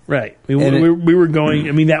 Right. We were going,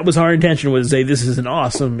 I mean, that was our intention, was to say, this is an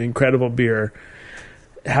awesome, incredible beer.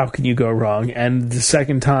 How can you go wrong? And the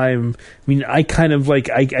second time, I mean, I kind of like,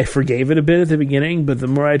 I forgave it a bit at the beginning, but the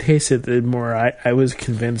more I tasted it, the more I was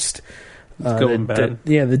convinced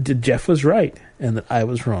that Jeff was right and that I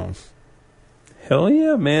was wrong. Hell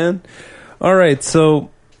yeah, man. All right, so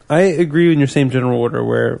I agree in your same general order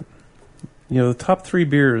where, you know, the top 3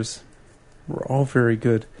 beers were all very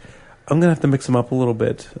good. I'm going to have to mix them up a little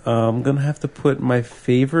bit. I'm going to have to put my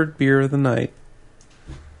favorite beer of the night.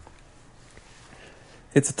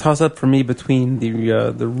 It's a toss-up for me between the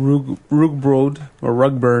Rugbrod or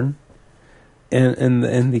Rugburn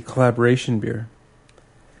and the Collaboration beer.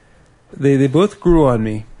 They both grew on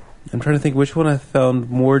me. I'm trying to think which one I found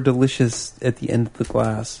more delicious at the end of the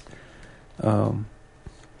glass.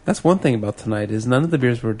 That's one thing about tonight, is none of the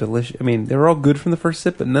beers were delicious. I mean, they were all good from the first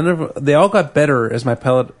sip, but they all got better as my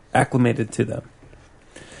palate acclimated to them.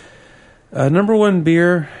 Number 1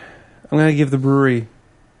 beer, I'm going to give the brewery,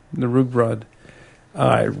 the Rugbrod.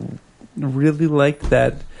 I really like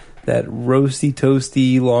that roasty,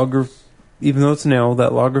 toasty lager, even though it's an ale,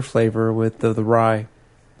 that lager flavor with the rye.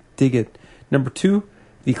 Dig it. Number 2,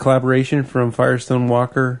 the Collaboration from Firestone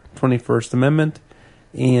Walker, 21st Amendment,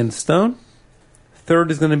 and Stone.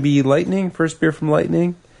 Third is going to be Lightning, first beer from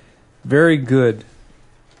Lightning. Very good.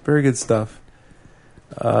 Very good stuff.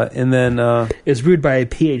 And then It's brewed by a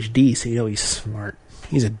PhD, so you know he's smart.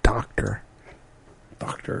 He's a doctor.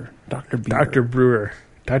 Dr. Dr. Brewer.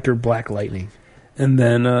 Dr. Black Lightning. And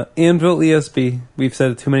then Anvil ESB. We've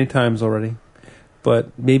said it too many times already.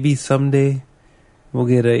 But maybe someday we'll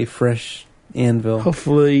get a fresh Anvil.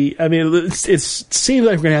 Hopefully. I mean, it seems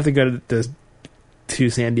like we're going to have to go to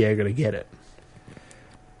San Diego to get it.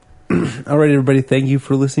 All right, everybody. Thank you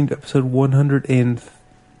for listening to episode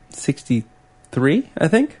 163, I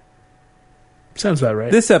think. Sounds about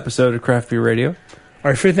right. This episode of Craft Beer Radio.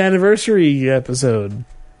 Our 5th anniversary episode.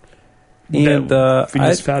 And we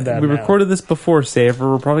just found out we now. recorded this before Savor.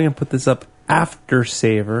 We're probably going to put this up after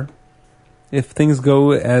Savor. If things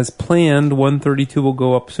go as planned, 132 will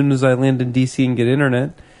go up as soon as I land in DC and get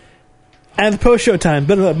internet. And post-show time.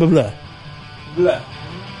 Blah, blah, blah, blah. Blah.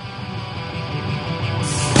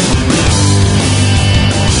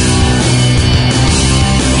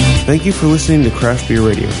 Thank you for listening to Craft Beer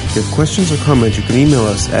Radio. If you have questions or comments, you can email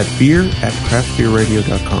us at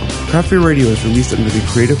beer@craftbeerradio.com. Craft Beer Radio is released under the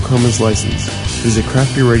Creative Commons license. Visit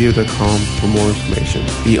craftbeerradio.com for more information.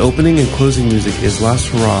 The opening and closing music is Last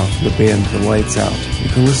Hurrah from the band The Lights Out. You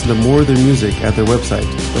can listen to more of their music at their website,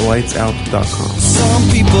 thelightsout.com. Some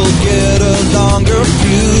people get a longer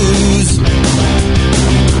fuse.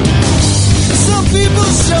 Some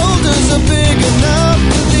people's shoulders are big enough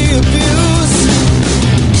for the abuse.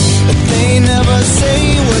 But they never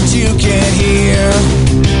say what you can't hear.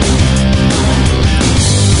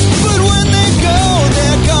 But when they go,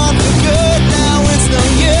 they're gone for good. Now it's no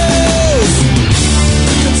use.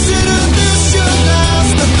 Consider this your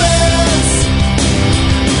last offense.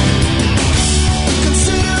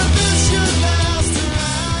 Consider this your last offense.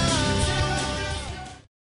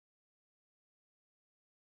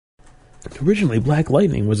 Originally, Black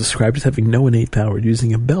Lightning was described as having no innate power,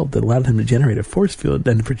 using a belt that allowed him to generate a force field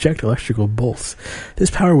and project electrical bolts. This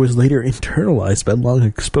power was later internalized by long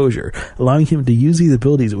exposure, allowing him to use these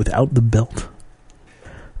abilities without the belt.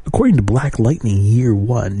 According to Black Lightning Year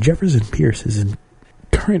 1, Jefferson Pierce is in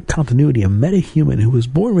current continuity a meta-human who was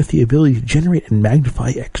born with the ability to generate and magnify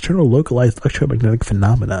external localized electromagnetic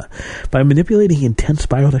phenomena by manipulating intense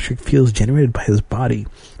bioelectric fields generated by his body.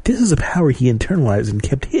 This is a power he internalized and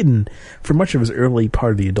kept hidden for much of his early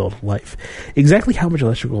part of the adult life. Exactly how much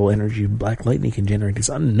electrical energy Black Lightning can generate is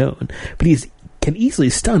unknown, but he can easily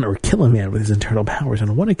stun or kill a man with his internal powers, and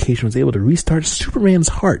on one occasion was able to restart Superman's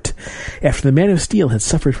heart after the Man of Steel had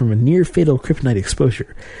suffered from a near-fatal kryptonite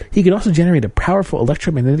exposure. He could also generate a powerful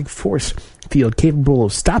electromagnetic force field capable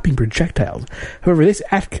of stopping projectiles. However, this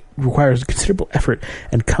act requires considerable effort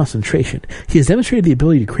and concentration. He has demonstrated the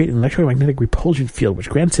ability to create an electromagnetic repulsion field, which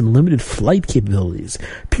grants him limited flight capabilities.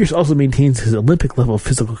 Pierce also maintains his Olympic-level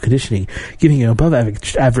physical conditioning, giving him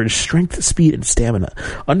above-average strength, speed, and stamina.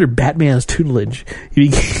 Under Batman's tutelage, he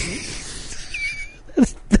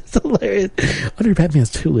That's hilarious. Under Batman's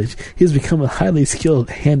tutelage, he has become a highly skilled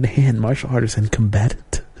hand-to-hand martial artist and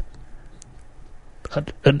combatant.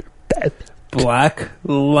 Under Batman. Black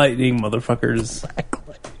Lightning, motherfuckers. Black